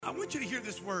I want you to hear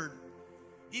this word.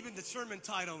 Even the sermon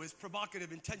title is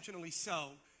provocative, intentionally so.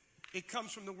 It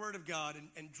comes from the Word of God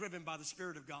and driven by the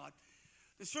Spirit of God.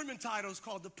 The sermon title is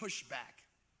called The Pushback.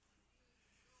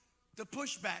 The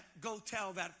pushback, go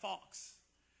tell that fox.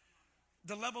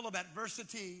 The level of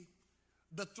adversity,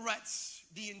 the threats,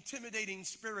 the intimidating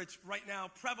spirits right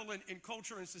now prevalent in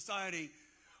culture and society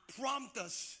prompt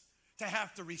us to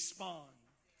have to respond.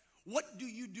 What do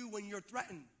you do when you're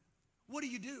threatened? What do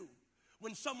you do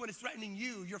when someone is threatening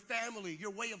you, your family, your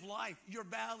way of life, your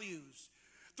values,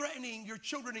 threatening your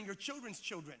children and your children's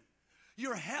children,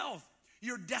 your health,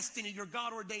 your destiny, your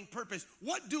God-ordained purpose?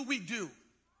 What do we do?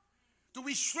 Do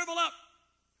we shrivel up?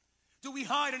 Do we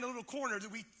hide in a little corner? Do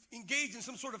we engage in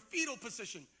some sort of fetal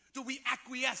position? Do we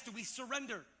acquiesce? Do we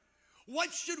surrender?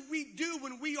 What should we do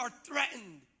when we are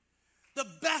threatened? The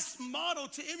best model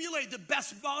to emulate, the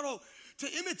best model to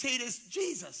imitate is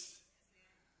Jesus.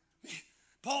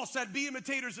 Paul said, be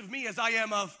imitators of me as I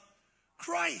am of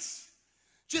Christ.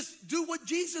 Just do what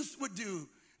Jesus would do.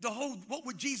 The whole what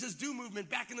would Jesus do movement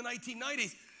back in the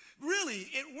 1990s. Really,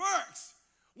 it works.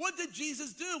 What did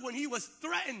Jesus do when he was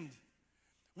threatened?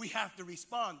 We have to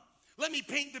respond. Let me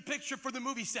paint the picture for the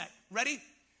movie set. Ready?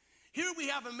 Here we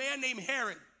have a man named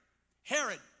Herod.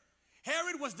 Herod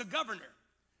was the governor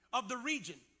of the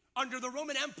region under the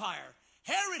Roman Empire.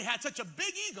 Herod had such a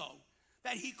big ego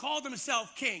that he called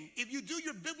himself king. If you do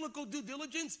your biblical due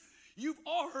diligence, you've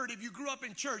all heard, if you grew up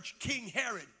in church, King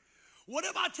Herod. What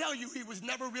if I tell you he was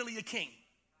never really a king?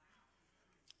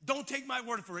 Don't take my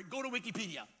word for it. Go to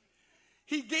Wikipedia.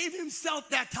 He gave himself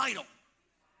that title.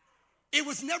 It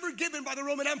was never given by the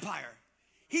Roman Empire.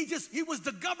 He was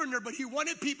the governor, but he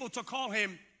wanted people to call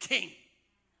him king.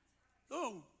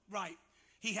 Oh, right.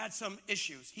 He had some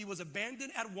issues. He was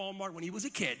abandoned at Walmart when he was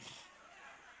a kid.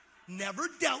 Never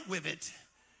dealt with it.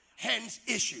 Hence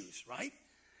issues, right?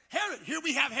 Herod, here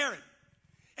we have Herod.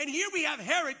 And here we have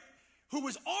Herod, who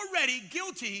was already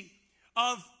guilty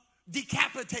of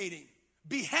decapitating,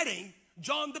 beheading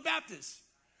John the Baptist,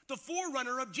 the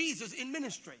forerunner of Jesus in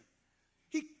ministry.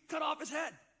 He cut off his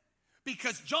head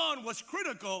because John was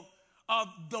critical of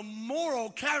the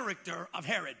moral character of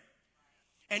Herod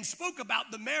and spoke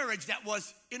about the marriage that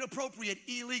was inappropriate,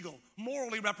 illegal,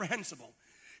 morally reprehensible.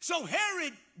 So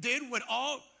Herod did what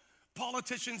all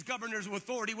politicians, governors with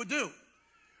authority would do.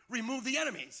 Remove the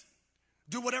enemies.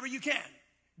 Do whatever you can.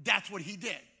 That's what he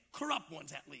did. Corrupt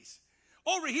ones, at least.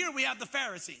 Over here we have the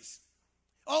Pharisees.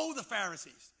 Oh, the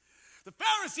Pharisees. The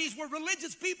Pharisees were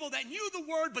religious people that knew the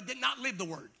word but did not live the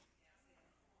word.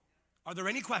 Are there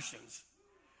any questions?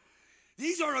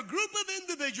 These are a group of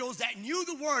individuals that knew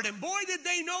the word, and boy, did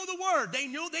they know the word. They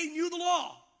knew the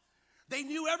law. They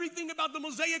knew everything about the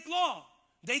Mosaic law.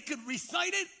 They could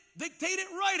recite it, dictate it,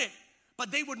 write it,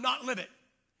 but they would not live it.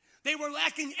 They were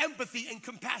lacking empathy and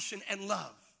compassion and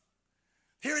love.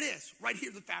 Here it is, right here,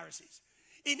 the Pharisees.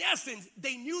 In essence,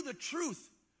 they knew the truth,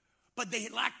 but they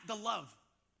lacked the love.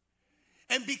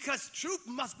 And because truth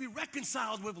must be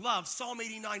reconciled with love, Psalm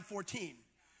 89:14,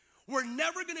 we're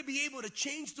never going to be able to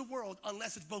change the world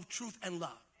unless it's both truth and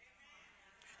love.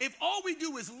 If all we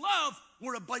do is love,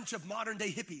 we're a bunch of modern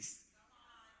day hippies.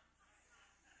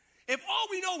 If all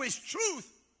we know is truth,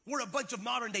 we're a bunch of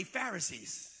modern day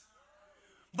Pharisees.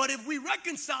 But if we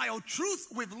reconcile truth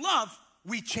with love,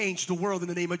 we change the world in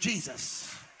the name of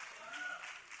Jesus.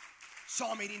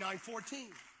 Psalm 89:14.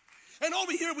 And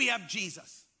over here we have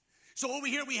Jesus. So over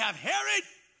here we have Herod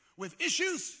with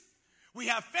issues. We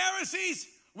have Pharisees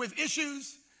with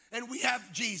issues. And we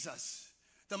have Jesus,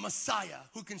 the Messiah,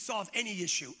 who can solve any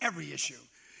issue, every issue.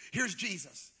 Here's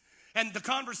Jesus. And the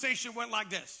conversation went like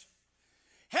this.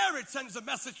 Herod sends a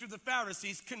message to the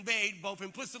Pharisees, conveyed both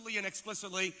implicitly and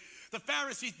explicitly. The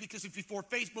Pharisees, because it's before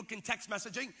Facebook and text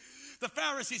messaging, the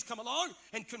Pharisees come along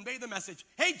and convey the message.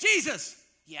 Hey, Jesus.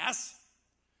 Yes?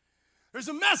 There's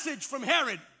a message from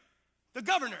Herod, the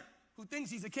governor, who thinks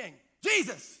he's a king.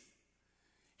 Jesus,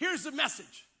 here's the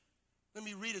message. Let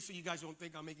me read it so you guys don't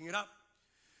think I'm making it up.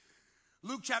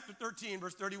 Luke chapter 13,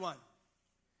 verse 31.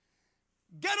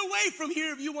 Get away from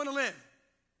here if you want to live.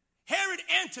 Herod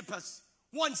Antipas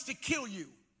wants to kill you.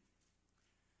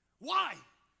 Why?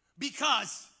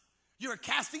 Because you're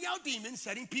casting out demons,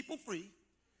 setting people free.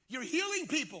 You're healing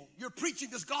people. You're preaching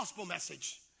this gospel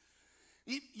message.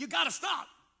 You got to stop.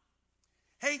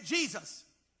 Hey, Jesus,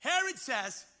 Herod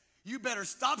says you better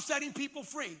stop setting people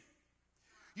free.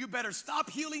 You better stop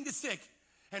healing the sick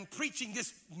and preaching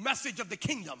this message of the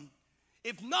kingdom.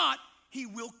 If not, he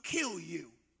will kill you.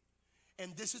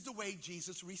 And this is the way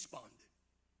Jesus responded.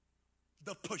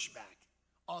 The pushback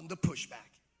on the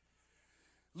pushback.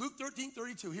 Luke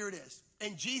 13:32, here it is.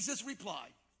 And Jesus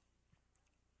replied,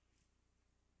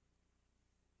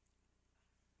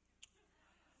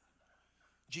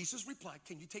 Jesus replied,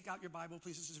 can you take out your Bible,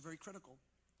 please? This is very critical.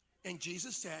 And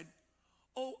Jesus said,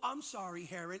 oh, I'm sorry,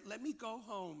 Herod. Let me go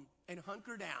home and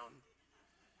hunker down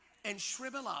and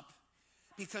shrivel up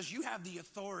because you have the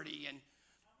authority and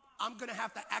I'm going to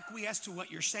have to acquiesce to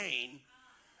what you're saying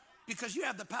because you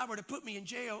have the power to put me in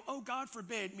jail. Oh, God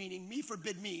forbid, meaning me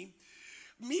forbid me.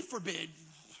 Me forbid.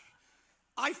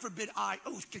 I forbid I.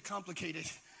 Oh, it's get complicated.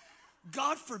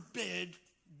 God forbid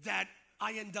that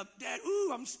I end up dead.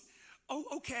 Ooh,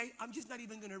 okay. I'm just not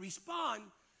even going to respond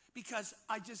because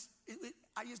I just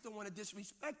don't want to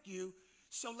disrespect you.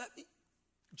 So let me.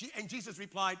 And Jesus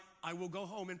replied, I will go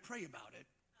home and pray about it.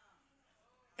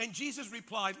 And Jesus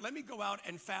replied, let me go out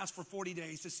and fast for 40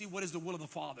 days to see what is the will of the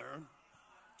Father.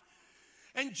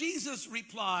 And Jesus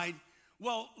replied,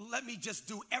 well, let me just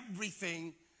do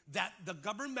everything that the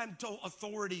governmental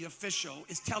authority official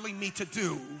is telling me to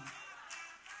do.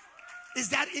 Is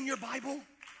that in your Bible?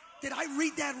 Did I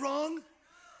read that wrong?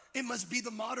 It must be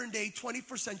the modern day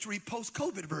 21st century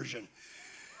post-COVID version.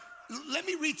 Let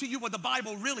me read to you what the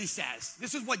Bible really says.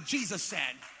 This is what Jesus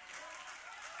said.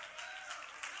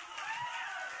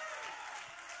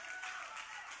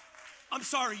 I'm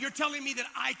sorry, you're telling me that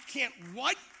I can't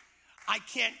what? I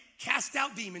can't cast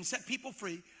out demons, set people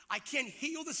free. I can't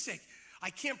heal the sick. I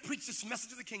can't preach this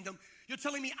message of the kingdom. You're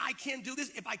telling me I can't do this?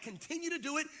 If I continue to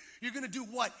do it, you're going to do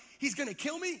what? He's going to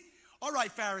kill me? All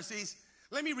right, Pharisees,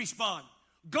 let me respond.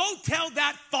 Go tell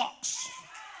that fox.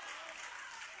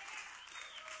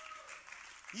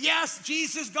 Yes,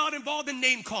 Jesus got involved in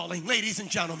name calling, ladies and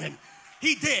gentlemen.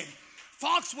 He did.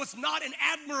 Fox was not an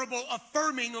admirable,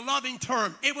 affirming, loving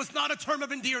term. It was not a term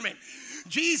of endearment.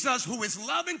 Jesus, who is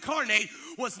love incarnate,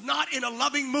 was not in a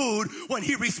loving mood when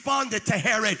he responded to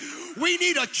Herod. We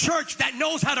need a church that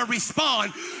knows how to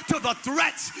respond to the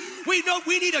threats. We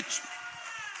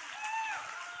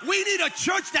need a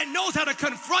church that knows how to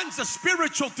confront the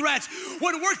spiritual threats.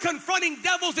 When we're confronting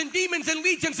devils and demons and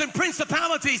legions and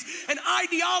principalities and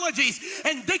ideologies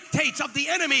and dictates of the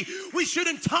enemy, we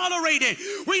shouldn't tolerate it.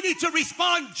 We need to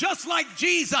respond just like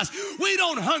Jesus. We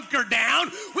don't hunker down.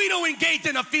 We don't engage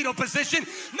in a fetal position.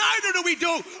 Neither do we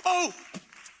do, oh,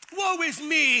 woe is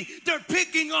me. They're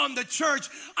picking on the church.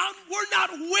 We're not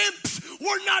wimps.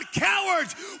 We're not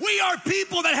cowards. We are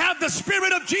people that have the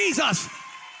Spirit of Jesus.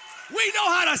 We know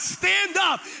how to stand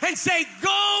up and say,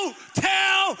 go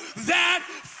tell that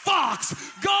fox.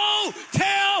 Go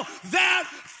tell that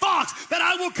fox that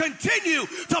I will continue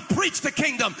to preach the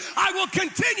kingdom. I will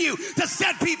continue to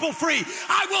set people free.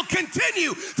 I will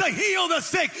continue to heal the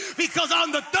sick because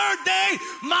on the third day,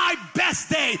 my best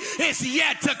day is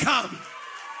yet to come.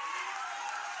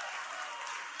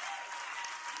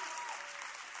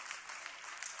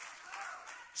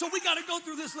 So we got to go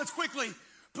through this. Let's quickly.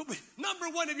 But number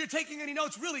one, if you're taking any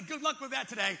notes, really good luck with that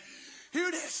today. Here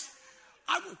it is.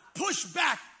 I will push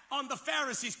back on the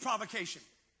Pharisees' provocation.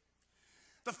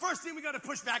 The first thing we got to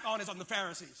push back on is on the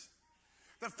Pharisees.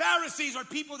 The Pharisees are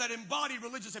people that embody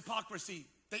religious hypocrisy.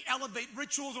 They elevate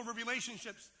rituals over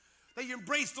relationships. They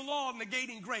embrace the law of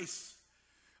negating grace.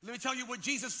 Let me tell you what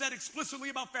Jesus said explicitly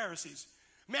about Pharisees.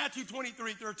 Matthew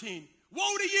 23:13.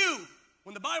 Woe to you.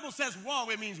 When the Bible says woe,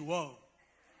 it means woe.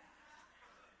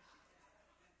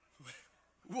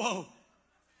 Whoa.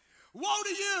 Woe to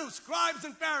you, scribes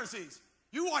and Pharisees.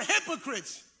 You are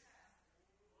hypocrites.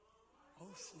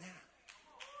 Oh, snap.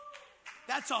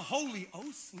 That's a holy, oh,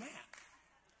 snap.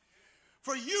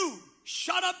 For you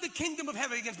shut up the kingdom of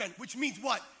heaven against men, which means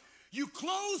what? You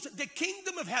closed the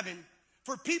kingdom of heaven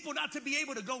for people not to be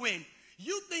able to go in.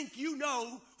 You think you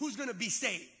know who's going to be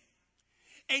saved.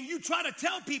 And you try to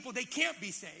tell people they can't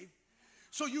be saved.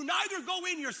 So you neither go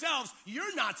in yourselves,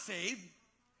 you're not saved,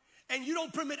 and you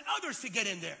don't permit others to get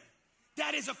in there.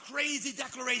 That is a crazy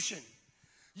declaration.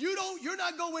 You're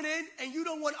not going in, and you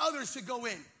don't want others to go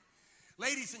in.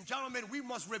 Ladies and gentlemen, we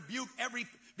must rebuke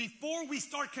before we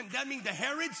start condemning the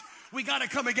Herods, we got to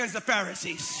come against the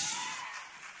Pharisees.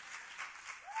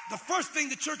 The first thing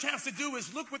the church has to do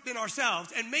is look within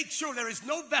ourselves and make sure there is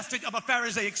no vestige of a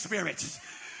Pharisaic spirit.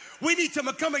 We need to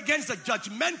come against a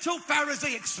judgmental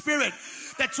Pharisaic spirit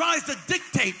that tries to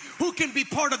dictate who can be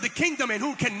part of the kingdom and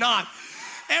who cannot.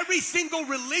 Every single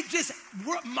religious,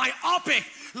 myopic,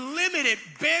 limited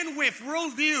bandwidth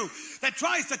worldview that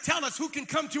tries to tell us who can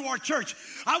come to our church.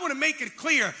 I want to make it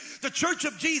clear. The Church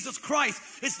of Jesus Christ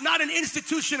is not an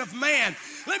institution of man.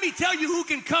 Let me tell you who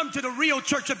can come to the real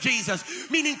Church of Jesus,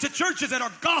 meaning to churches that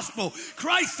are gospel,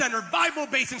 Christ-centered,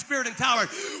 Bible-based, and Spirit-empowered.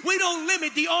 We don't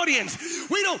limit the audience.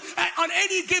 We don't, on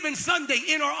any given Sunday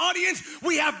in our audience,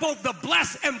 we have both the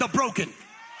blessed and the broken.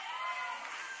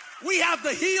 We have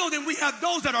the healed and we have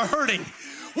those that are hurting.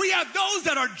 We have those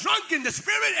that are drunk in the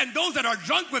spirit and those that are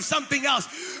drunk with something else.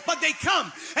 But they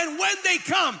come, and when they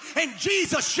come and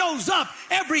Jesus shows up,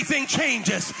 everything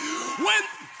changes.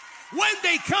 When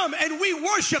they come and we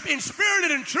worship in spirit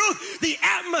and in truth, the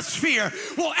atmosphere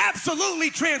will absolutely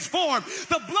transform.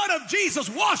 The blood of Jesus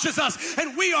washes us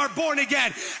and we are born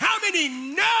again. How many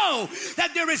know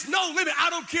that there is no limit? I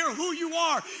don't care who you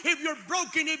are. If you're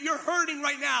broken, if you're hurting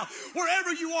right now,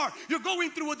 wherever you are, you're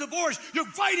going through a divorce, you're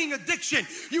fighting addiction,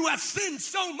 you have sinned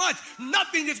so much,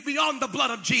 nothing is beyond the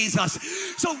blood of Jesus.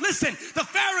 So listen, the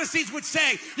Pharisees would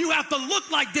say, you have to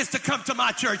look like this to come to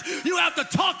my church. You have to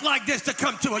talk like this to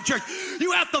come to a church.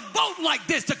 You have to vote like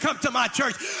this to come to my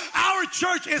church. Our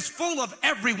church is full of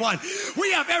everyone.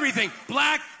 We have everything.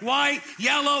 Black, white,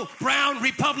 yellow, brown,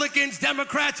 Republicans,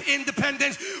 Democrats,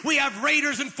 independents. We have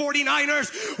Raiders and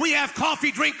 49ers. We have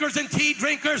coffee drinkers and tea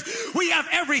drinkers. We have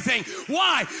everything.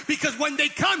 Why? Because when they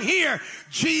come here,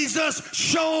 Jesus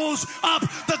shows up.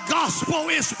 The gospel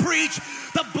is preached.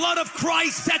 The blood of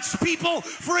Christ sets people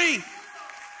free.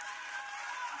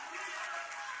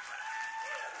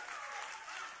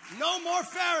 No more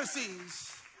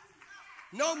Pharisees.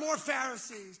 No more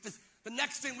Pharisees. The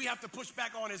next thing we have to push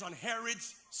back on is on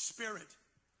Herod's spirit.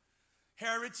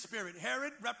 Herod's spirit.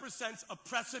 Herod represents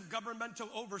oppressive governmental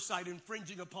oversight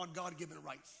infringing upon God-given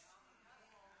rights.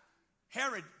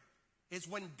 Herod is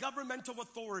when governmental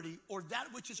authority or that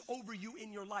which is over you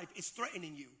in your life is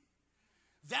threatening you.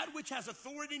 That which has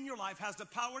authority in your life has the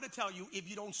power to tell you, if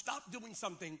you don't stop doing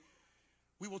something,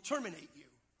 we will terminate you.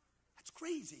 That's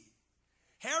crazy.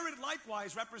 Herod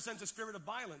likewise represents a spirit of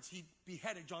violence. He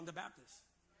beheaded John the Baptist.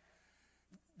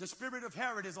 The spirit of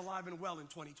Herod is alive and well in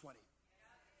 2020.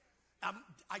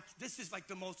 This is like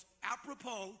the most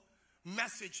apropos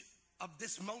message of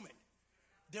this moment.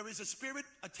 There is a spirit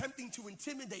attempting to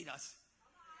intimidate us,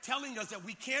 telling us that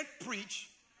we can't preach,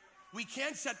 we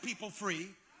can't set people free,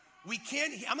 we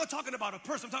can't, I'm not talking about a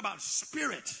person, I'm talking about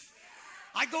spirit.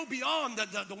 I go beyond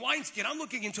the wineskin. I'm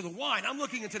looking into the wine. I'm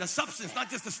looking into the substance, not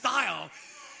just the style.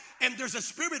 And there's a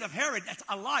spirit of Herod that's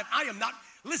alive. I am not,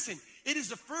 listen, it is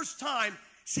the first time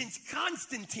since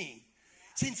Constantine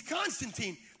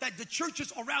that the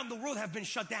churches around the world have been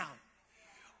shut down.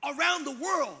 Around the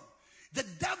world, the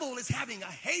devil is having a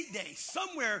heyday.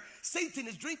 Somewhere, Satan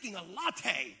is drinking a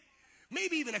latte,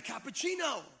 maybe even a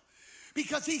cappuccino,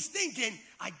 because he's thinking,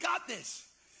 I got this.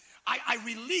 I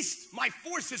released my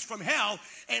forces from hell,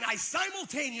 and I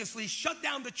simultaneously shut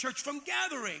down the church from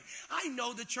gathering. I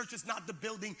know the church is not the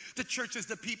building, the church is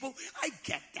the people. I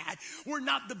get that. We're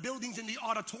not the buildings and the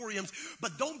auditoriums,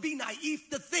 but don't be naive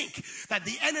to think that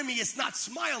the enemy is not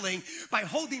smiling by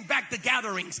holding back the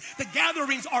gatherings. The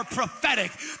gatherings are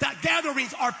prophetic. The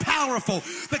gatherings are powerful.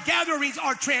 The gatherings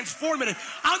are transformative.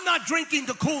 I'm not drinking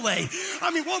the Kool-Aid.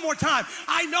 I mean, one more time.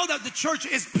 I know that the church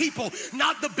is people,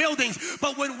 not the buildings,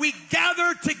 but when we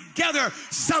gather together,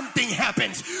 something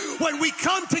happens. When we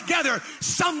come together,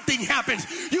 something happens.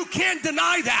 You can't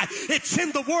deny that. It's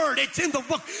in the word. It's in the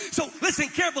book. So listen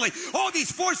carefully. All these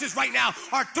forces right now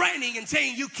are threatening and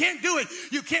saying, you can't do it.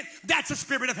 You can't. That's the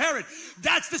spirit of Herod.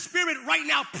 That's the spirit right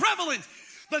now prevalent.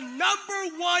 The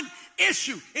number one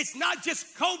issue, it's not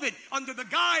just COVID under the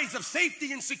guise of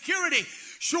safety and security.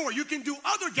 Sure, you can do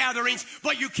other gatherings,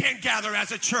 but you can't gather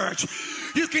as a church.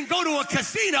 You can go to a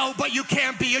casino, but you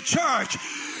can't be a church.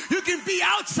 You can be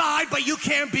outside, but you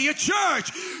can't be a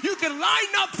church. You can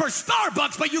line up for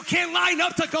Starbucks, but you can't line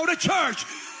up to go to church.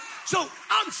 So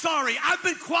I'm sorry, I've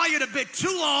been quiet a bit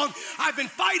too long. I've been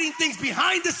fighting things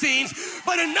behind the scenes,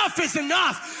 but enough is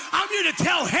enough. I'm here to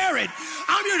tell Herod,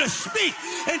 I'm here to speak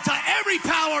into every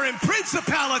power and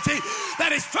principality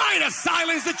that is trying to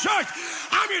silence the church.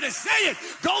 I'm here to say it.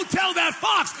 Go tell that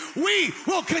fox, we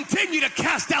will continue to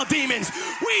cast out demons.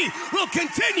 We will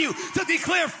continue to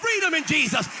declare freedom in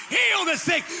Jesus. Heal the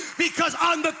sick, because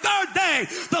on the third day,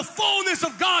 the fullness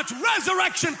of God's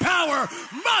resurrection power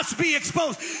must be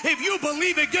exposed. If you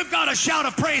believe it, give God a shout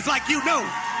of praise like you know.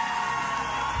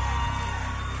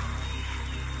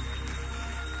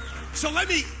 So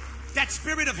that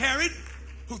spirit of Herod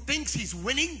who thinks he's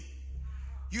winning,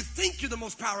 you think you're the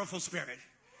most powerful spirit.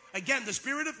 Again, the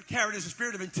spirit of Herod is a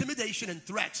spirit of intimidation and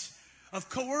threats, of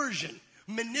coercion,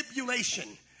 manipulation,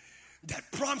 that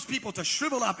prompts people to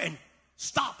shrivel up and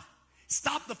stop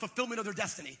the fulfillment of their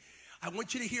destiny. I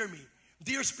want you to hear me.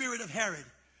 Dear spirit of Herod,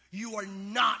 you are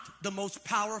not the most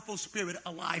powerful spirit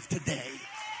alive today.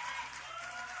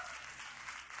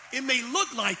 It may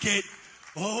look like it,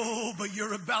 but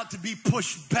you're about to be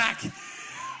pushed back.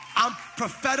 I'm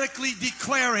prophetically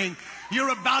declaring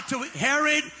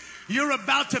Herod, you're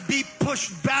about to be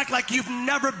pushed back like you've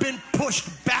never been pushed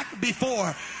back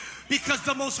before. Because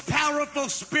the most powerful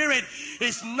spirit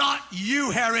is not you,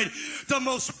 Herod. The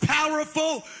most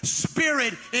powerful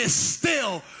spirit is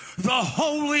still the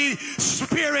Holy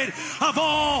Spirit of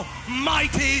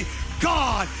Almighty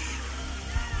God.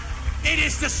 It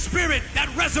is the Spirit that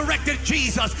resurrected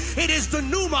Jesus. It is the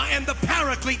Pneuma and the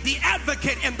Paraclete, the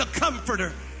Advocate and the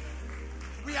Comforter.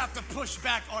 We have to push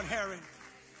back on Herod.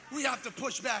 We have to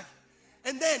push back.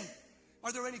 And then,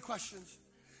 are there any questions?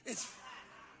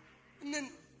 And then,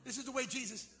 this is the way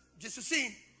Jesus, just a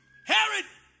scene. Herod,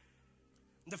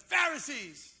 the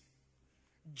Pharisees,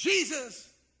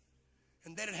 Jesus,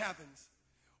 and then it happens.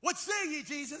 What say ye,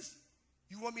 Jesus?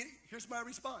 You want me to, here's my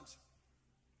response.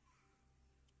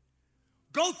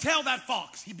 Go tell that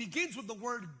fox. He begins with the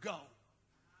word go.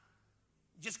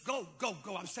 Just go, go,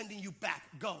 go. I'm sending you back.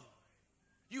 Go.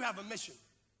 You have a mission.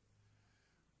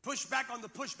 Push back on the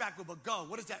pushback with a go.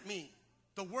 What does that mean?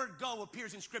 The word go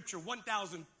appears in Scripture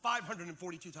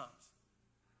 1,542 times.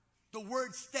 The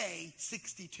word stay,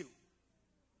 62.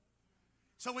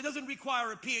 So it doesn't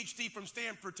require a PhD from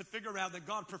Stanford to figure out that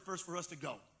God prefers for us to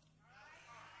go.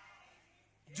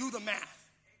 Do the math.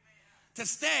 To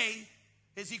stay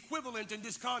is equivalent in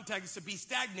this context to be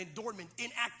stagnant, dormant,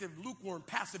 inactive, lukewarm,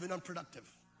 passive, and unproductive.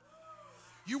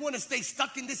 You want to stay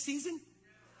stuck in this season?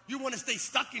 You want to stay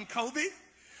stuck in COVID?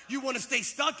 You want to stay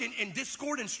stuck in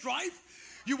discord and strife?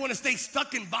 You want to stay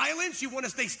stuck in violence? You want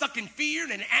to stay stuck in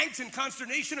fear and angst and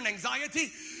consternation and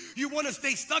anxiety? You want to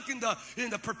stay stuck in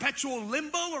the perpetual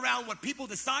limbo around what people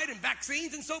decide and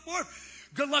vaccines and so forth?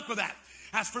 Good luck with that.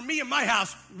 As for me and my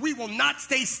house, we will not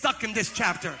stay stuck in this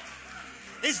chapter.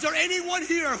 Is there anyone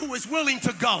here who is willing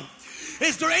to go?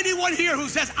 Is there anyone here who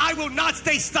says, I will not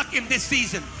stay stuck in this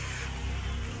season?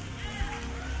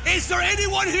 Is there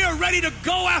anyone here ready to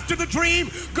go after the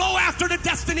dream, go after the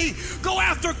destiny, go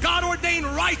after God-ordained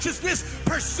righteousness,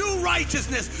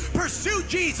 pursue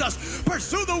Jesus,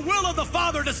 pursue the will of the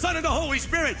Father, the Son, and the Holy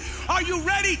Spirit? Are you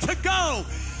ready to go?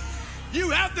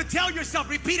 You have to tell yourself,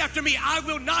 repeat after me, I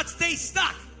will not stay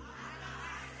stuck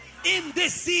in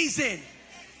this season,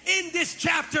 in this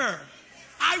chapter.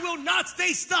 I will not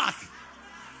stay stuck.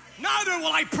 Neither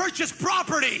will I purchase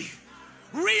property,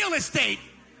 real estate,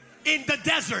 in the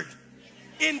desert,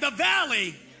 in the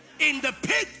valley, in the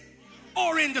pit,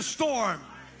 or in the storm.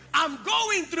 I'm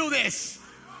going through this,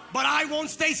 but I won't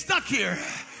stay stuck here.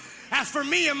 As for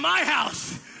me and my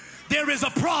house, there is a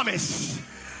promise.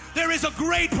 There is a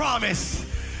great promise.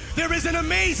 There is an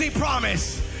amazing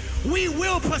promise. We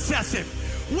will possess it.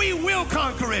 We will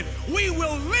conquer it. We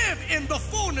will live in the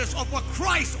fullness of what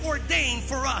Christ ordained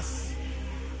for us.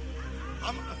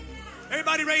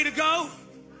 Everybody ready to go?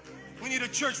 We need a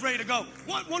church ready to go.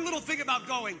 One little thing about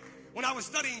going. When I was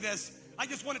studying this, I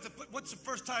just wanted to put, what's the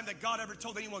first time that God ever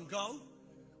told anyone go?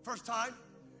 First time?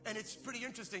 And it's pretty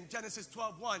interesting. Genesis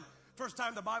 12:1. First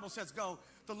time the Bible says go.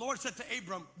 The Lord said to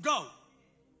Abram, go.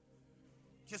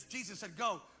 Just Jesus said,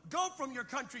 go. Go from your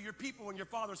country, your people, and your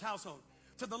father's household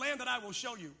to the land that I will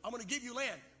show you. I'm going to give you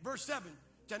land. Verse 7,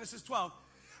 Genesis 12.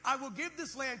 I will give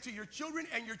this land to your children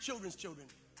and your children's children.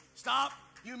 Stop.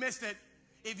 You missed it.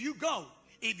 If you go,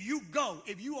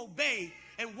 if you obey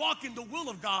and walk in the will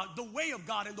of God, the way of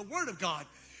God, and the word of God,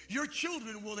 your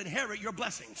children will inherit your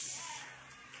blessings.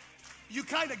 You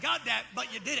kind of got that,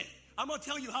 but you didn't. I'm going to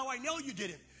tell you how I know you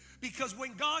didn't. Because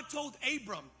when God told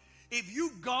Abram, if you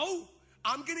go,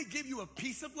 I'm going to give you a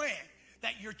piece of land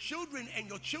that your children and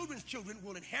your children's children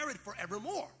will inherit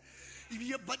forevermore.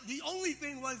 But the only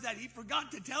thing was that he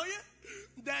forgot to tell you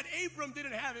that Abram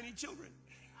didn't have any children.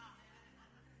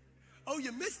 Oh,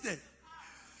 you missed it.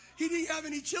 He didn't have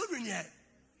any children yet.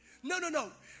 No.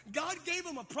 God gave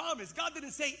him a promise. God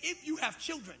didn't say, if you have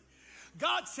children.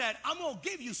 God said, I'm going to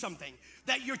give you something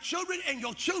that your children and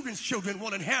your children's children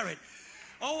will inherit.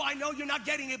 Oh, I know you're not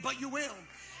getting it, but you will.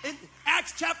 In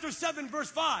Acts chapter 7,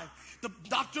 verse 5,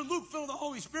 Dr. Luke, filled with the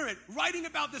Holy Spirit, writing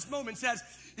about this moment, says,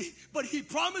 but he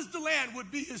promised the land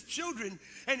would be his children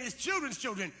and his children's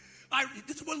children.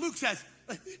 This is what Luke says.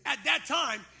 At that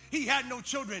time, he had no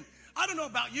children. I don't know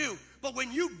about you, but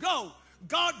when you go,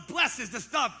 God blesses the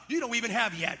stuff you don't even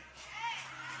have yet.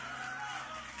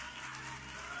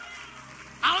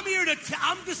 I'm here to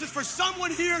this is for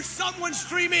someone here, someone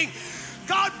streaming.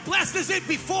 God blesses it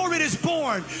before it is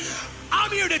born. I'm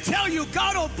here to tell you,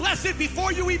 God will bless it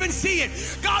before you even see it.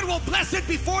 God will bless it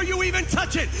before you even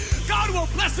touch it. God will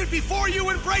bless it before you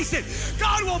embrace it.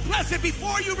 God will bless it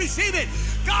before you receive it.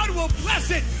 God will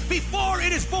bless it before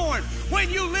it is born. When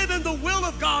you live in the will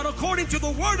of God, according to the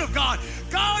word of God,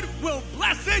 God will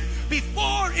bless it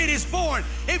before it is born.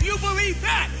 If you believe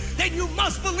that, then you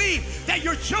must believe that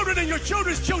your children and your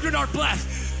children's children are blessed.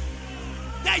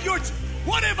 That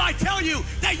What if I tell you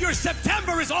that your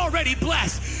September is already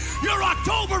blessed? Your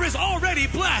October is already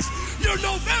blessed. Your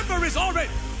November is already...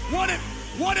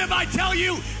 What if I tell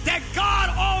you that God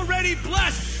already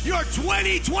blessed your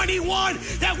 2021,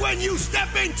 that when you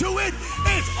step into it,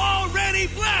 it's already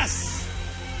blessed?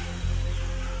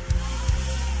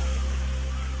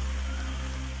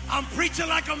 I'm preaching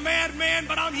like a madman,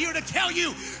 but I'm here to tell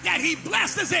you that he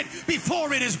blesses it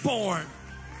before it is born.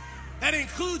 That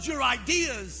includes your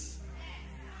ideas,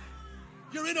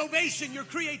 your innovation, your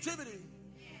creativity.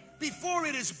 Before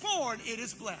it is born, it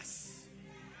is blessed.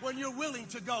 When you're willing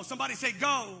to go. Somebody say,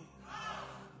 go.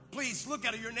 Please look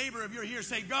at your neighbor. If you're here,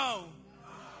 say, go.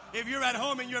 If you're at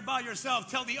home and you're by yourself,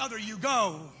 tell the other, you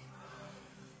go.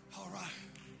 All right.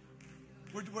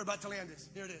 We're about to land this.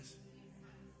 Here it is.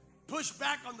 Push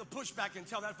back on the pushback and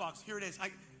tell that fox. Here it is.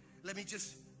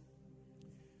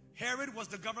 Herod was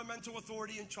the governmental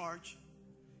authority in charge.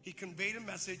 He conveyed a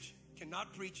message,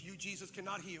 cannot preach. You, Jesus,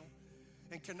 cannot heal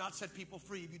and cannot set people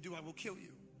free. If you do, I will kill you.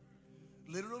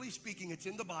 Literally speaking, it's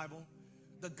in the Bible.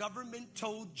 The government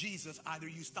told Jesus, either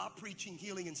you stop preaching,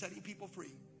 healing, and setting people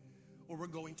free, or we're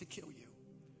going to kill you.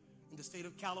 In the state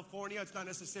of California, it's not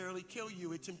necessarily kill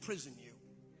you, it's imprison you.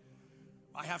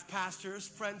 I have pastors,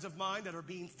 friends of mine, that are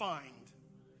being fined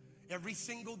every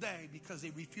single day because they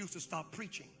refuse to stop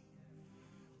preaching.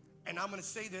 And I'm going to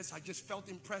say this, I just felt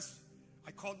impressed.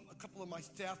 I called a couple of my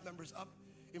staff members up,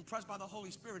 impressed by the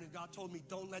Holy Spirit, and God told me,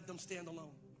 don't let them stand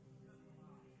alone.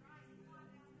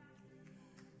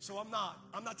 So I'm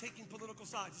not taking political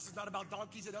sides. This is not about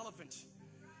donkeys and elephants.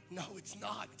 No, it's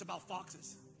not. It's about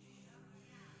foxes.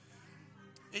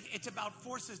 It's about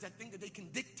forces that think that they can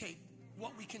dictate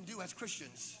what we can do as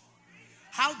Christians.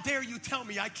 How dare you tell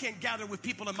me I can't gather with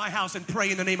people in my house and pray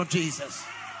in the name of Jesus?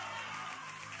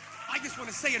 I just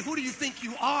want to say it. Who do you think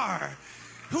you are?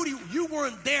 You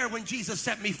weren't there when Jesus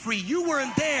set me free. You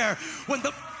weren't there when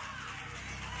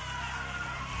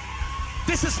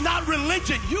This is not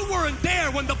religion. You weren't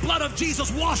there when the blood of Jesus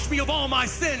washed me of all my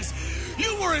sins.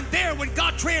 You weren't there when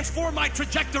God transformed my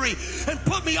trajectory and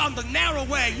put me on the narrow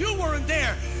way. You weren't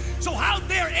there. So how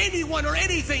dare anyone or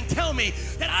anything tell me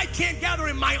that I can't gather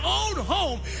in my own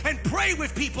home and pray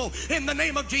with people in the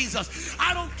name of Jesus?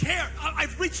 I don't care.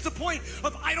 I've reached the point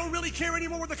of I don't really care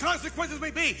anymore what the consequences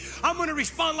may be. I'm going to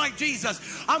respond like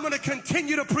Jesus. I'm going to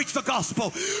continue to preach the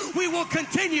gospel. We will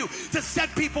continue to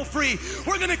set people free.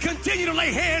 We're going to continue to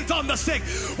lay hands on the sick.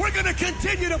 We're going to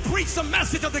continue to preach the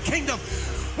message of the kingdom.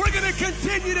 We're going to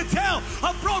continue to tell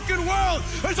a broken world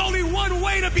there's only one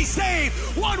way to be saved,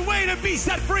 one way to be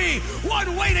set free,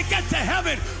 one way to get to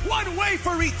heaven, one way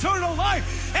for eternal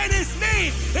life. And his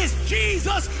name is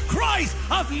Jesus Christ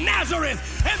of Nazareth.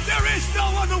 And there is no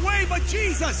other way but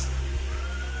Jesus.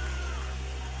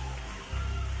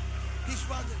 He's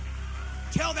found it.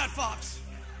 Tell that fox.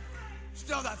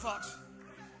 Tell that fox.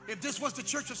 If this was the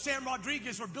Church of Sam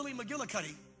Rodriguez or Billy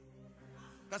McGillicuddy,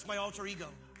 that's my alter ego.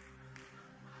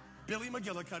 Billy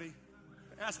McGillicuddy.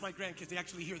 Ask my grandkids, they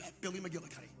actually hear that. Billy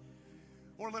McGillicuddy.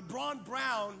 Or LeBron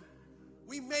Brown,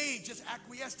 we may just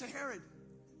acquiesce to Herod.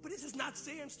 But this is not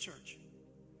Sam's church.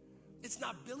 It's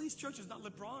not Billy's church. It's not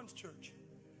LeBron's church.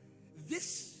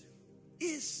 This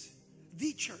is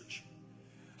the church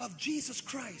of Jesus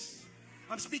Christ.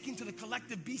 I'm speaking to the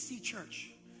collective BC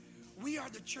church. We are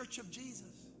the church of Jesus.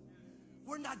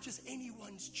 We're not just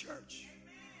anyone's church.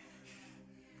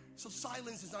 So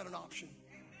silence is not an option.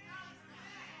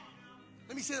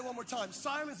 Let me say that one more time.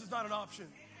 Silence is not an option.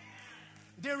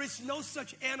 There is no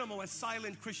such animal as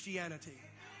silent Christianity.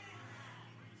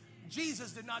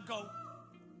 Jesus did not go.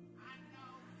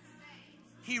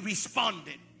 He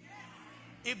responded.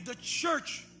 If the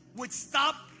church would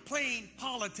stop playing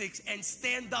politics and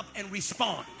stand up and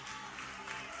respond.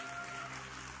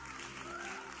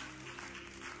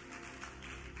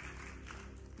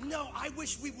 No, I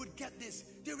wish we would get this.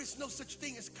 There is no such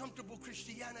thing as comfortable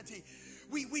Christianity.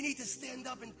 We need to stand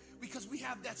up and because we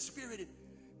have that spirit.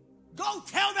 Go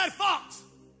tell that fox.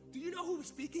 Do you know who was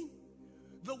speaking?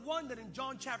 The one that in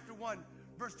John chapter 1,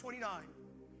 verse 29,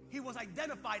 he was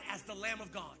identified as the Lamb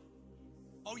of God.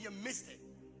 Oh, you missed it.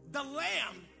 The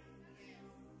Lamb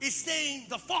is saying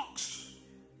the fox.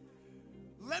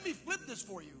 Let me flip this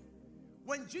for you.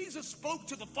 When Jesus spoke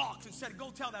to the fox and said,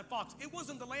 go tell that fox, it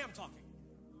wasn't the lamb talking.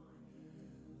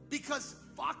 Because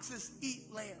foxes eat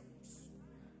lambs.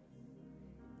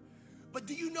 But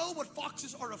do you know what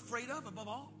foxes are afraid of above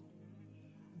all?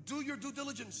 Do your due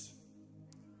diligence.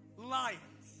 Lions.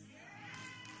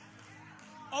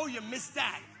 Oh, you missed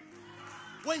that.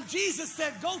 When Jesus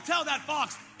said, go tell that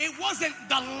fox, it wasn't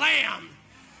the lamb.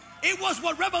 It was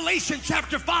what Revelation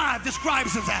chapter 5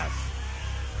 describes it as.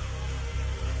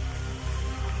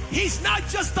 He's not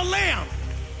just the lamb.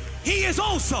 He is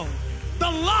also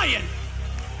the Lion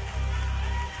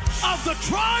of the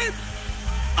tribe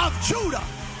of Judah.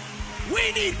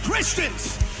 We need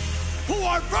Christians who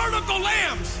are vertical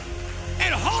lambs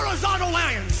and horizontal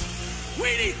lions.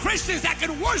 We need Christians that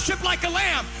can worship like a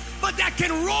lamb, but that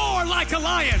can roar like a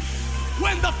lion.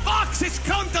 When the foxes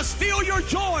come to steal your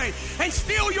joy and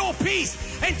steal your peace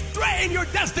and threaten your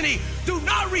destiny, do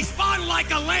not respond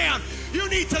like a lamb. You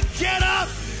need to get up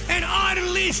and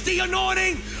unleash the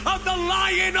anointing of the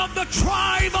Lion of the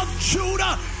tribe of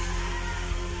Judah.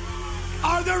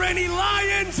 Are there any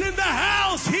lions in the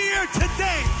house here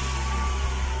today?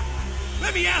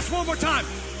 Let me ask one more time.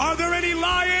 Are there any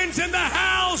lions in the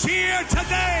house here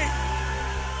today?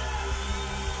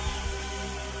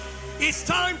 It's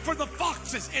time for the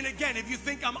foxes. And again, if you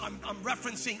think I'm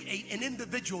referencing an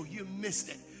individual, you missed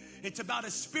it. It's about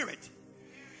a spirit.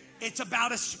 It's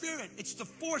about a spirit. It's the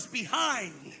force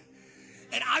behind.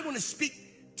 And I want to speak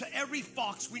to every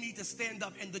fox. We need to stand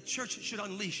up, and the church should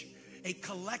unleash a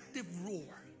collective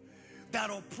roar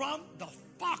that'll prompt the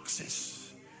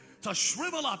foxes to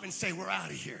shrivel up and say, we're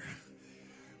out of here.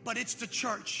 But it's the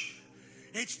church.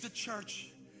 It's the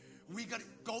church. We got to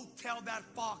go tell that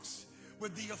fox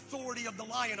with the authority of the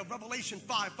Lion of Revelation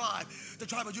 5:5, the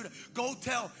tribe of Judah. Go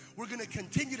tell, we're going to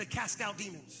continue to cast out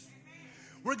demons.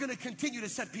 We're going to continue to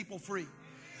set people free.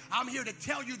 I'm here to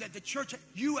tell you that the church,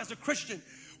 you as a Christian,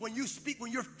 when you speak,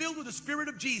 when you're filled with the Spirit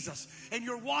of Jesus and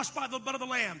you're washed by the blood of the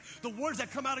Lamb, the words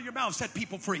that come out of your mouth set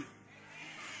people free.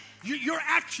 Your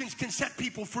actions can set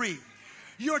people free.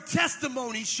 Your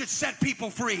testimony should set people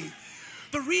free.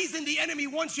 The reason the enemy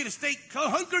wants you to stay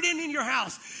hunkered in your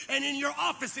house and in your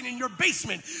office and in your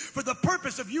basement for the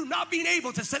purpose of you not being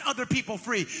able to set other people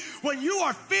free. When you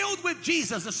are filled with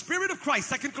Jesus, the Spirit of Christ,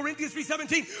 2 Corinthians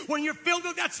 3:17, when you're filled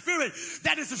with that Spirit,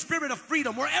 that is the Spirit of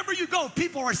freedom. Wherever you go,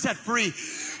 people are set free.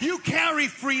 You carry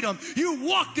freedom. You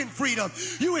walk in freedom.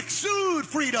 You exude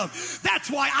freedom. That's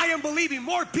why I am believing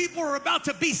more people are about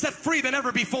to be set free than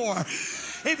ever before.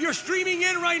 If you're streaming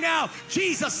in right now,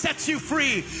 Jesus sets you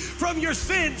free from your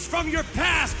sins, from your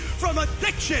past, from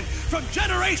addiction, from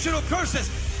generational curses.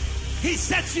 He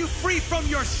sets you free from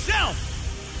yourself,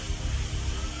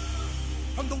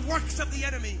 from the works of the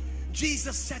enemy.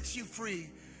 Jesus sets you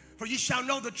free. For you shall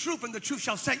know the truth, and the truth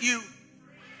shall set you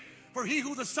free. For he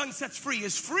who the Son sets free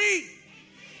is free.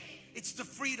 It's the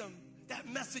freedom, that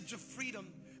message of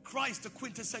freedom. Christ, the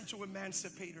quintessential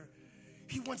emancipator.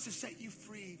 He wants to set you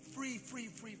free, free, free,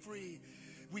 free, free.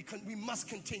 We must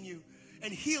continue.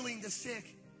 And healing the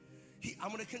sick.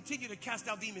 I'm going to continue to cast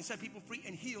out demons, set people free,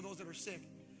 and heal those that are sick.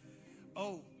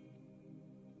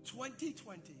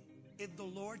 2020, if the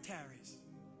Lord tarries,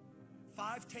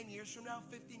 5, 10 years from now,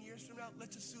 15 years from now,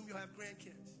 let's assume you'll have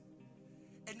grandkids.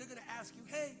 And they're going to ask you,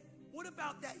 hey, what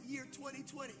about that year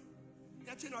 2020?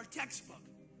 That's in our textbook.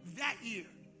 That year.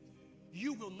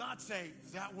 You will not say,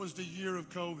 that was the year of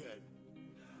COVID.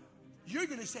 You're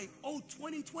going to say,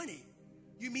 2020,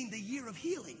 you mean the year of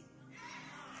healing.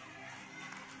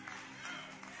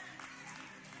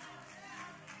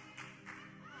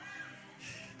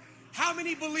 How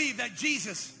many believe that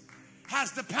Jesus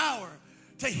has the power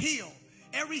to heal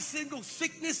every single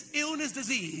sickness, illness,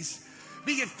 disease,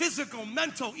 be it physical,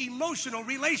 mental, emotional,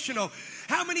 relational?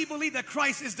 How many believe that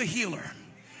Christ is the healer?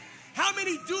 How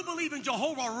many do believe in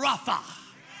Jehovah Rapha?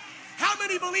 How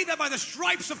many believe that by the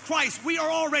stripes of Christ we are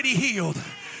already healed?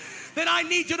 Then I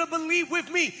need you to believe with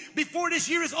me before this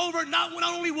year is over. Not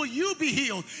only will you be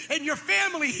healed and your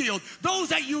family healed, those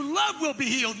that you love will be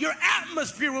healed. Your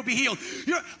atmosphere will be healed.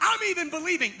 I'm even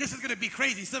believing, this is going to be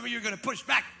crazy. Some of you are going to push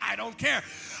back. I don't care.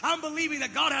 I'm believing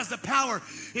that God has the power,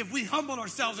 if we humble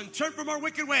ourselves and turn from our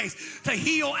wicked ways, to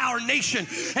heal our nation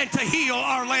and to heal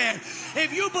our land.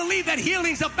 If you believe that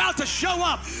healing's about to show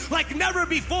up like never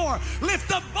before,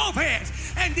 lift up both hands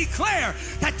and declare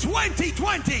that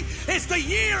 2020 is the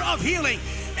year of healing.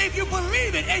 If you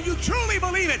believe it and you truly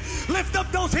believe it, lift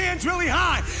up those hands really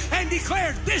high and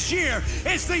declare this year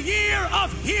is the year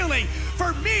of healing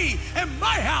for me and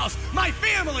my house, my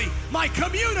family, my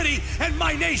community, and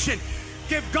my nation.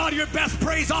 Give God your best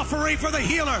praise offering for the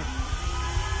healer.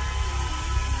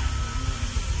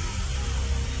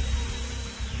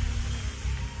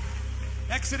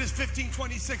 Exodus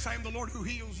 15:26, I am the Lord who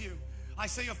heals you.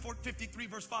 Isaiah 53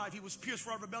 verse 5, he was pierced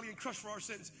for our rebellion, crushed for our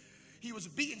sins. He was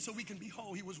beaten so we can be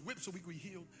whole. He was whipped so we can be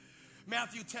healed.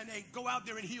 Matthew 10:8, go out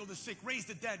there and heal the sick, raise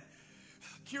the dead,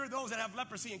 cure those that have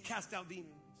leprosy, and cast out demons.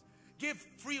 Give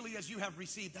freely as you have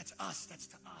received. That's us. That's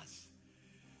to us.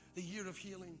 The year of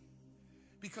healing.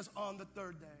 Because on the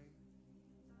third day,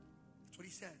 that's what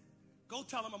he said. Go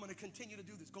tell him I'm going to continue to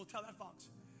do this. Go tell that fox.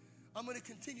 I'm going to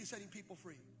continue setting people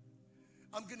free.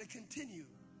 I'm going to continue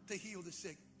to heal the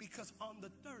sick, because on the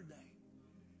third day,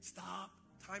 stop,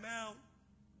 time out.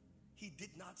 He did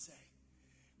not say,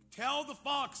 tell the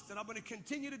fox that I'm going to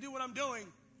continue to do what I'm doing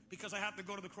because I have to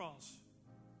go to the cross.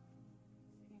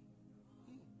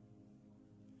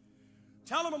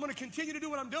 Tell him I'm going to continue to do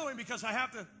what I'm doing because I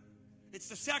have to. It's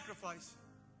the sacrifice,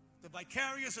 the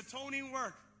vicarious atoning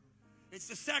work. It's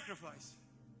the sacrifice.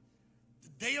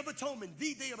 The Day of Atonement,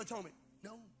 the Day of Atonement.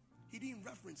 No, he didn't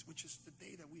reference which is the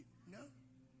day that we, no.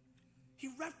 He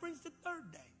referenced the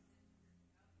third day.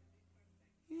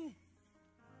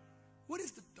 What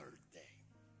is the third day?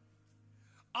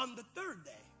 On the third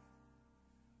day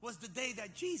was the day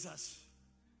that Jesus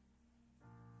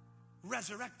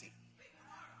resurrected.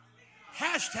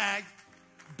 Hashtag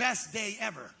best day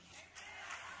ever.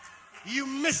 You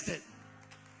missed it.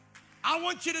 I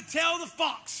want you to tell the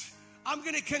fox, I'm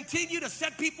going to continue to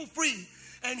set people free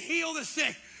and heal the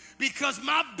sick because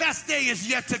my best day is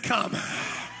yet to come.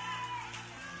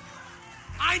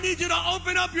 I need you to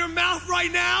open up your mouth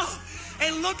right now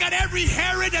and look at every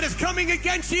Herod that is coming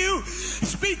against you.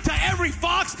 Speak to every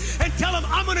fox and tell him,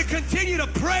 I'm going to continue to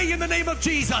pray in the name of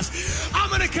Jesus. I'm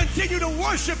going to continue to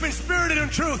worship in spirit and in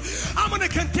truth. I'm going to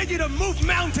continue to move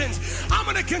mountains. I'm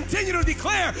going to continue to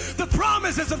declare the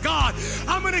promises of God.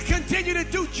 I'm going to continue to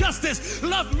do justice,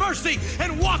 love mercy,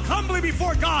 and walk humbly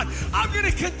before God. I'm going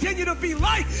to continue to be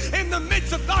light in the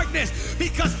midst of darkness,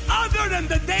 because other than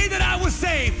the day that I was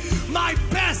saved, my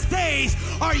best days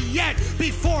are yet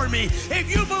before me. If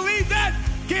you believe that,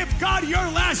 give God your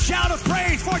last shout of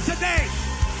praise for today.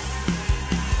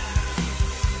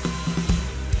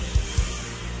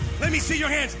 Let me see your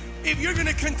hands. If you're going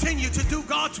to continue to do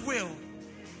God's will,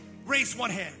 raise one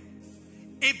hand.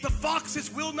 If the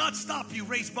foxes will not stop you,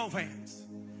 raise both hands.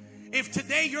 If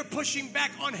today you're pushing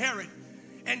back on Herod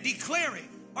and declaring,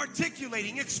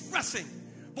 articulating, expressing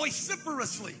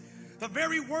vociferously the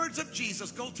very words of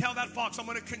Jesus, go tell that fox, I'm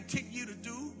going to continue to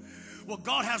do what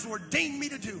God has ordained me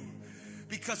to do,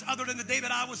 because other than the day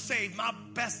that I was saved, my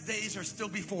best days are still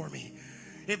before me.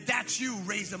 If that's you,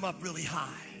 raise them up really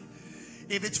high.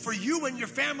 If it's for you and your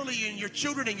family and your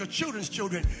children and your children's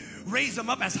children, raise them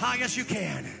up as high as you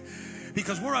can,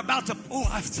 because we're about to,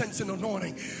 I sense an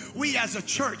anointing. We as a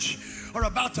church are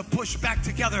about to push back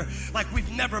together like we've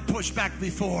never pushed back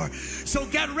before. So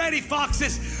get ready,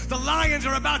 foxes. The lions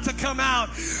are about to come out.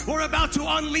 We're about to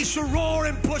unleash a roar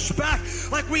and push back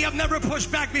like we have never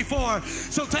pushed back before.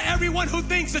 So to everyone who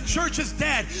thinks the church is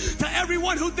dead, to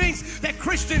everyone who thinks that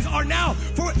Christians are now,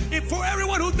 for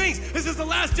everyone who thinks this is the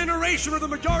last generation or the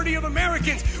majority of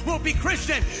Americans will be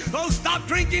Christian, stop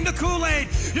drinking the Kool-Aid.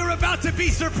 You're about to be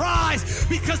surprised,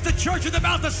 because the church is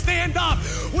about to stand up.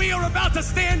 We are about to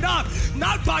stand up.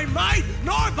 Not by might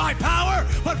nor by power,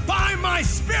 but by my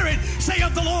spirit,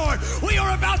 saith the Lord. We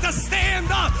are about to stand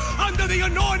up under the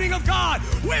anointing of God,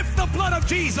 with the blood of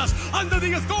Jesus, under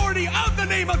the authority of the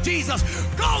name of Jesus.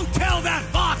 Go tell that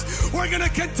fox, we're going to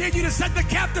continue to set the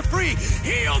captive free,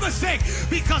 heal the sick,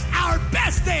 because our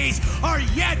best days are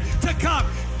yet to come.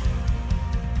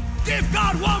 Give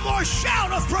God one more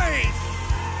shout of praise.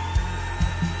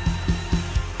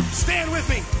 Stand with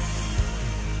me.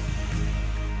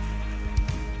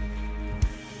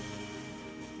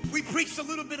 We preached a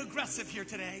little bit aggressive here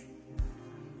today,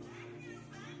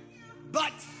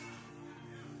 but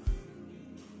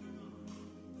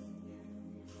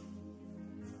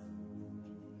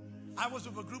I was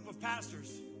with a group of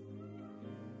pastors.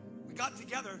 We got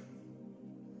together,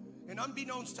 and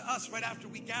unbeknownst to us, right after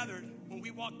we gathered, when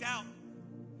we walked out,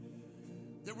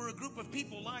 there were a group of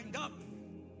people lined up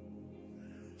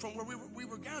from where we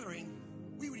were gathering.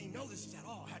 We didn't know this at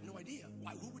all. Had no idea.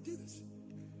 Who would do this?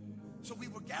 So we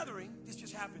were gathering. This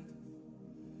just happened.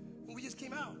 When we just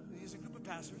came out, there's a group of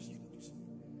pastors.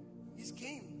 You just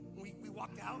came. We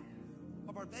walked out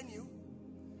of our venue,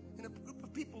 and a group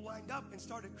of people lined up and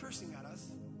started cursing at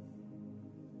us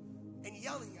and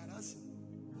yelling at us,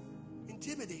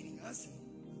 intimidating us,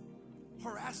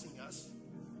 harassing us.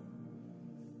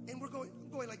 And we're going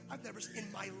like, I've never seen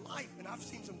in my life, and I've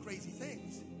seen some crazy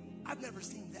things. I've never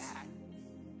seen that.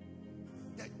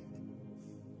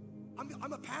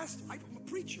 I'm a pastor. I'm a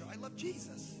preacher. I love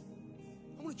Jesus.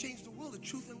 I want to change the world to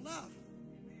truth and love.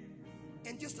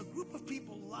 And just a group of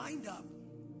people lined up,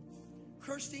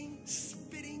 cursing,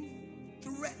 spitting,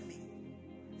 threatening.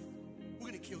 We're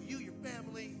going to kill you, your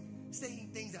family, saying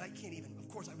things that I can't even, of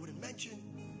course, I wouldn't mention.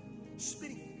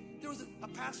 Spitting. There was a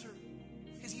pastor,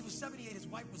 because he was 78, his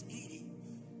wife was 80,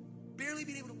 barely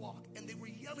being able to walk, and they were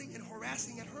yelling and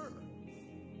harassing at her.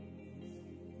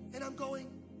 And I'm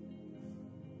going,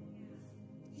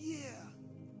 yeah,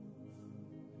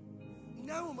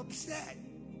 Now I'm upset.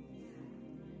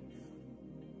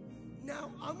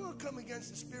 Now I'm going to come against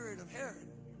the spirit of Herod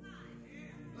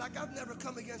like I've never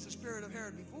come against the spirit of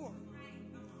Herod before.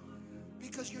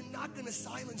 Because you're not going to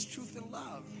silence truth and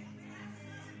love.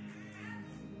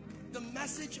 The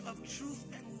message of truth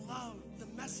and love, the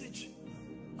message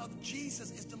of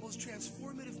Jesus is the most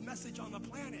transformative message on the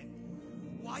planet.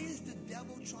 Why is the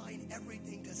devil trying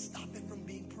everything to stop it from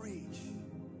being preached?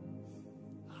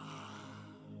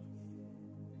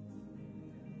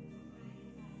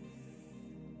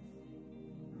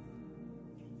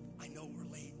 I know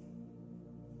we're late.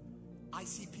 I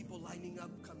see people lining up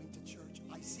coming to church.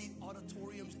 I see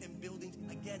auditoriums and buildings.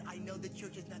 Again, I know the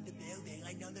church is not the building.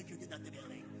 I know the church is not the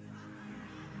building.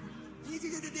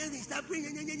 Stop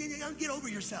bringing, get over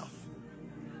yourself.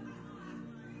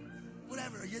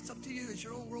 Whatever, it's up to you. It's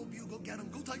your own worldview. Go get them.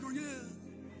 Go Tiger, yeah.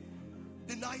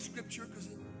 Deny scripture because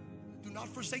do not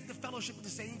forsake the fellowship of the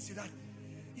saints. Do not,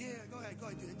 yeah, go ahead.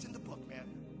 Dude. It's in the book, man.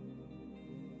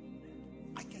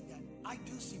 I get that. I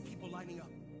do see people lining up.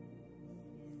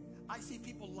 I see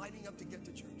people lining up to get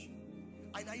to church.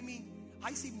 And I mean,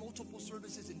 I see multiple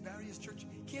services in various church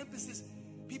campuses,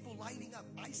 people lining up.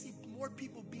 I see more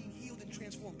people being healed and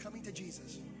transformed coming to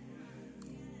Jesus.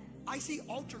 I see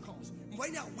altar calls.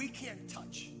 Right now, we can't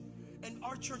touch. And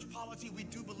our church policy, we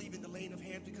do believe in the laying of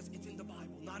hands because it's in the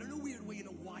Bible. Not in a weird way, in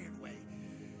a wired way.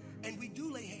 And we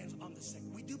do lay hands on the sick.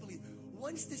 We do believe.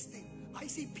 Once this thing, I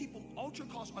see people, altar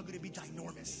calls are going to be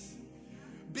ginormous.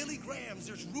 Billy Graham's,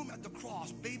 there's room at the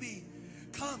cross. Baby,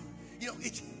 come. You know,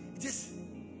 it's just,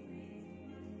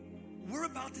 we're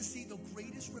about to see the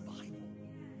greatest revival.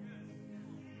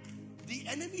 The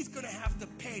enemy's going to have to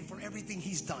pay for everything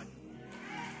he's done.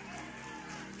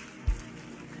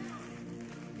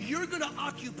 You're going to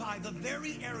occupy the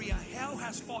very area hell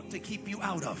has fought to keep you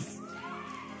out of.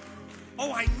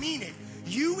 Oh, I mean it.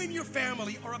 You and your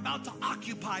family are about to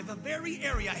occupy the very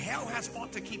area hell has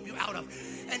fought to keep you out of.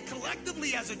 And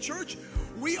collectively as a church,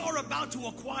 we are about to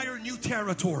acquire new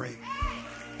territory.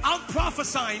 I'm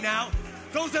prophesying now.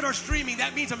 Those that are streaming,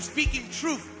 that means I'm speaking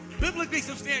truth, biblically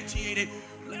substantiated.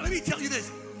 Let me tell you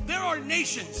this. There are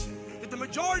nations that the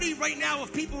majority right now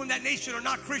of people in that nation are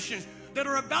not Christians that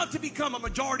are about to become a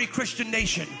majority Christian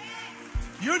nation.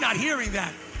 You're not hearing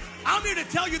that. I'm here to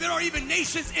tell you there are even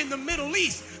nations in the Middle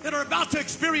East that are about to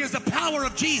experience the power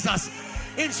of Jesus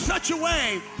in such a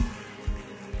way.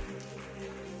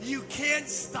 You can't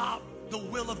stop the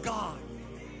will of God.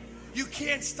 You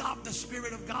can't stop the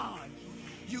Spirit of God.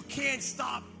 You can't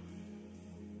stop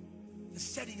the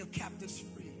setting of captives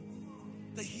free,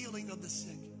 the healing of the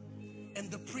sick, and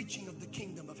the preaching of the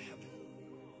kingdom of heaven.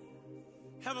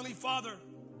 Heavenly Father,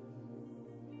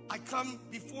 I come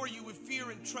before you with fear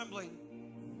and trembling.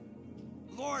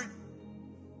 Lord,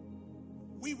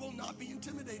 we will not be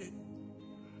intimidated.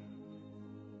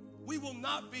 We will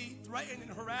not be threatened and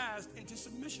harassed into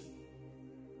submission.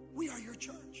 We are your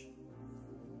church.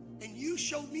 And you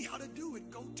showed me how to do it.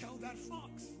 Go tell that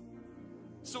fox.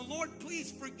 So Lord,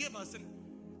 please forgive us.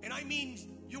 And I mean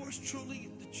yours truly,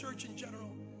 the church in general.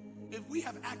 If we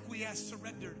have acquiesced,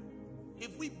 surrendered,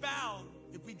 if we bowed,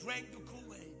 if we drank the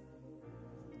Kool-Aid,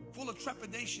 full of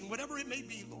trepidation, whatever it may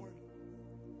be, Lord,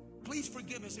 please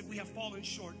forgive us if we have fallen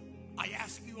short. I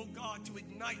ask you, oh God, to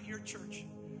ignite your church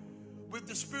with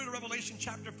the spirit of Revelation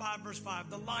chapter 5, verse 5,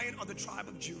 the Lion of the tribe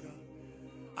of Judah.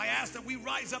 I ask that we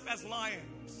rise up as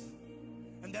lions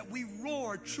and that we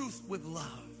roar truth with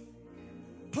love,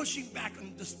 pushing back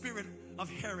on the spirit of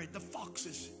Herod, the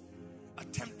foxes,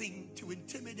 attempting to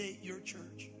intimidate your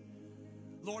church.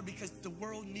 Lord, because the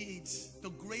world needs,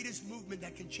 the greatest movement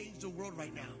that can change the world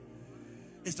right now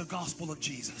is the gospel of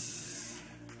Jesus.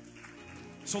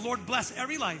 So Lord, bless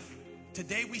every life.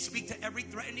 Today we speak to every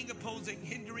threatening, opposing,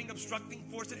 hindering, obstructing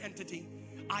force and entity,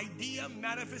 idea,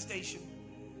 manifestation.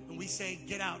 And we say,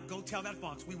 get out, go tell that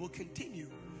fox. We will continue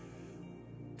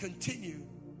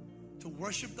to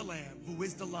worship the Lamb who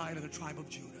is the Lion of the tribe of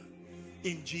Judah.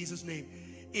 In Jesus' name.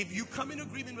 If you come in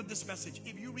agreement with this message,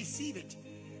 if you receive it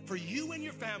for you and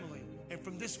your family, and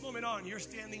from this moment on, you're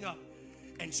standing up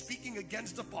and speaking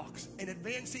against the fox and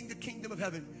advancing the kingdom of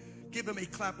heaven, give him a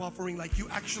clap offering like you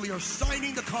actually are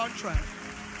signing the contract.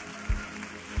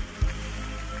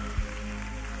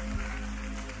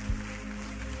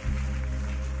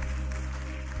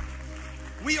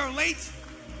 We are late.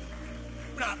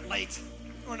 We're not late.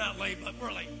 We're not late, but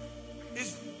we're late.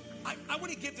 I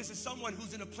want to give this to someone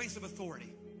who's in a place of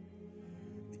authority.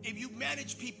 If you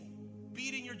manage people, be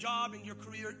it in your job, in your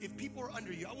career, if people are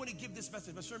under you, I want to give this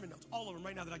message, my sermon notes, all of them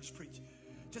right now that I just preached,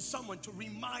 to someone to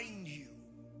remind you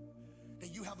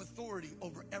that you have authority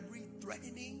over every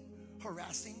threatening,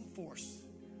 harassing force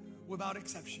without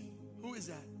exception. Who is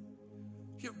that?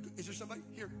 Here, is there somebody?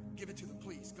 Here, give it to them,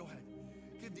 please. Go ahead.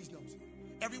 Give these notes.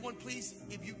 Everyone, please,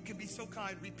 if you can be so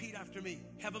kind, repeat after me.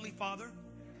 Heavenly Father,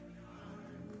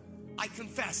 I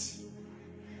confess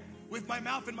with my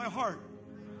mouth and my heart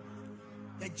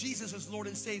that Jesus is Lord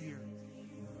and Savior,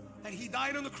 that He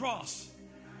died on the cross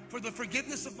for the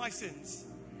forgiveness of my sins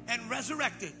and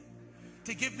resurrected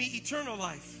to give me eternal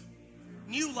life,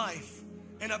 new life,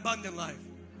 and abundant life.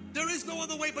 There is no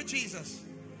other way but Jesus.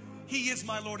 He is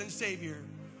my Lord and Savior.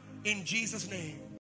 In Jesus' name.